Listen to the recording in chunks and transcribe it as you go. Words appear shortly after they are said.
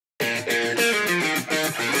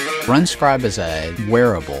runScribe is a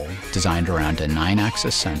wearable designed around a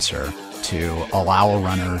 9-axis sensor to allow a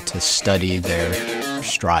runner to study their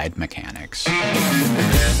stride mechanics.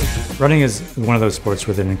 Running is one of those sports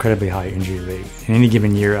with an incredibly high injury rate. In any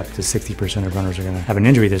given year, up to 60% of runners are going to have an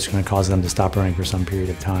injury that's going to cause them to stop running for some period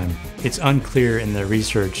of time. It's unclear in the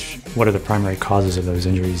research what are the primary causes of those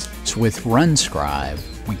injuries. So with runScribe,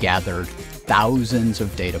 we gathered thousands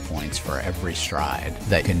of data points for every stride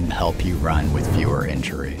that can help you run with fewer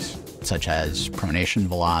injuries, such as pronation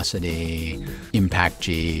velocity, impact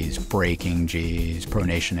Gs, braking Gs,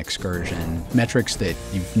 pronation excursion, metrics that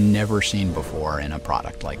you've never seen before in a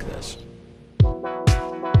product like this.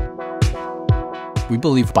 We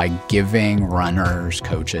believe by giving runners,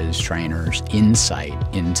 coaches, trainers insight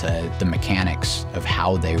into the mechanics of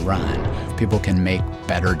how they run, people can make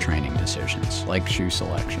better training decisions, like shoe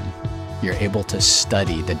selection. You're able to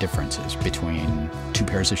study the differences between two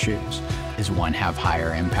pairs of shoes. Does one have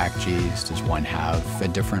higher impact Gs? Does one have a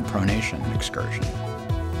different pronation excursion?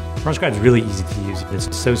 runScribe is really easy to use.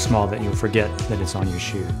 It's so small that you'll forget that it's on your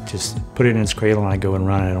shoe. Just put it in its cradle and I go and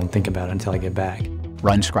run, and I don't think about it until I get back.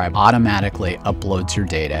 runScribe automatically uploads your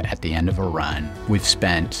data at the end of a run. We've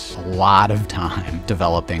spent a lot of time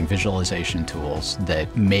developing visualization tools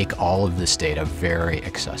that make all of this data very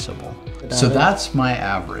accessible. So that's my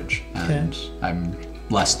average, and I'm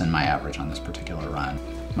less than my average on this particular run.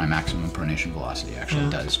 My maximum pronation velocity actually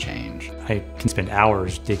does change. I can spend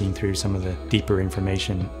hours digging through some of the deeper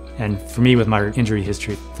information. And for me, with my injury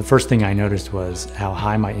history, the first thing I noticed was how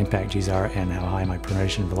high my impact Gs are and how high my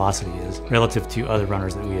pronation velocity is relative to other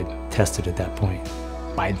runners that we had tested at that point.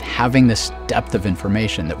 By having this depth of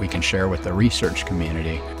information that we can share with the research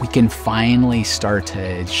community, we can finally start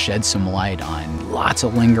to shed some light on lots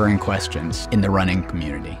of lingering questions in the running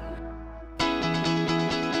community.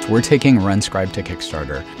 We're taking runScribe to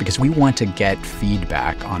Kickstarter because we want to get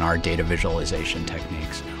feedback on our data visualization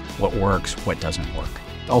techniques, what works, what doesn't work.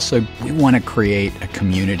 Also, we want to create a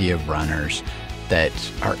community of runners that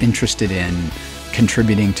are interested in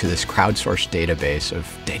contributing to this crowdsourced database of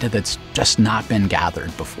data that's just not been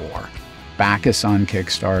gathered before. Back us on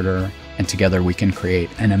Kickstarter, and together we can create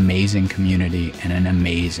an amazing community and an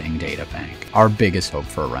amazing data bank. Our biggest hope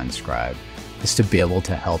for runScribe is to be able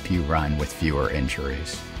to help you run with fewer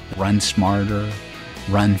injuries. Run smarter,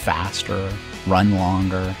 run faster, run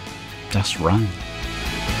longer, just run.